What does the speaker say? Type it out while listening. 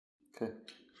Okay.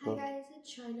 Hi guys, it's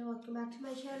Shyna. Welcome back to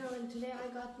my channel, and today I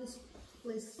got this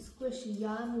squishy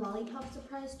Yum lollipop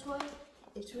surprise toy.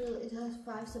 It has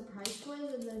 5 surprise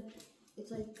toys, and then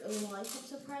it's like a lollipop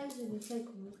surprise, and it's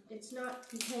not,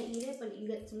 you can't eat it, but you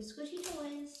get some squishy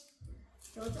toys.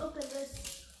 So let's open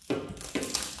this.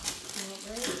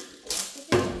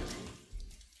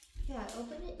 Yeah,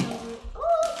 open it.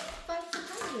 Oh, 5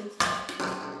 surprises.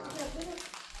 Yeah,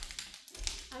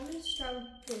 I'm gonna start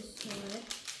with this one.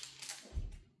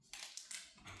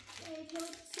 I can't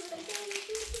wait to see what I get.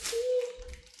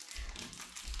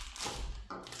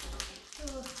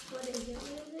 Oh, what is it?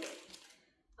 What is it?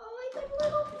 Oh, I got a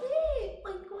little pig!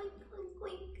 Oink, oink, oink,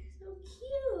 oink. So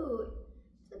cute.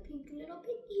 It's a pink little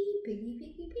piggy. Piggy,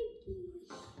 piggy, piggy.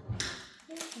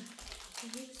 Yeah. The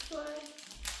next one.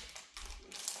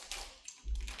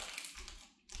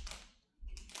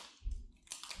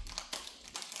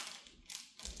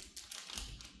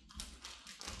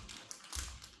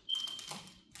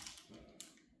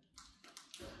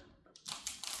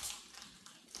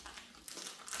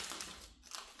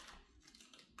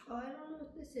 Oh, I don't know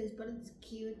what this is, but it's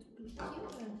cute. It's a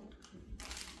cute one.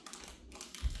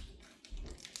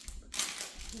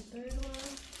 The third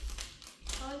one.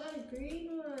 Oh, I got a green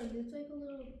one. It's like a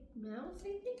little mouse, I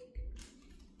think.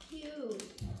 Cute.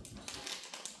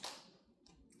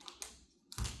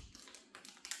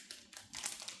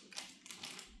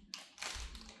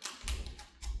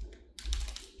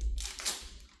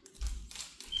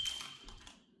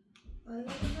 Oh, I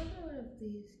got another one of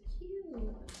these.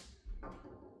 Cute.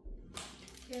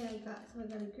 Okay, I got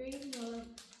a green, yellow,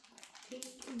 pink,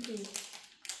 and blue.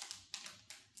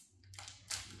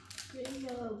 Green,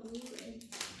 yellow, blue, and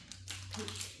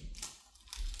pink.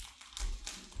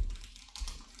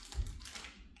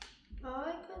 Oh,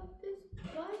 I got this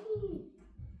bunny.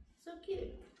 So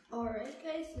cute. Alright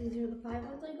guys, these are the 5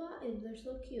 ones I got, and they're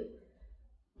so cute.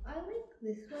 I like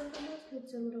this one the most.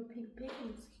 It's a little pink pig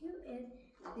and it's cute, and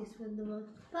this one the most.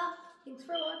 But thanks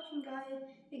for watching, guys.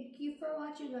 Thank you for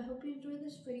watching. I hope you enjoyed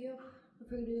this video. Don't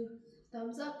forget to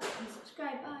thumbs up and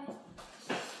subscribe. Bye.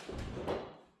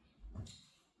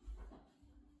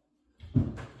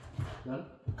 Done?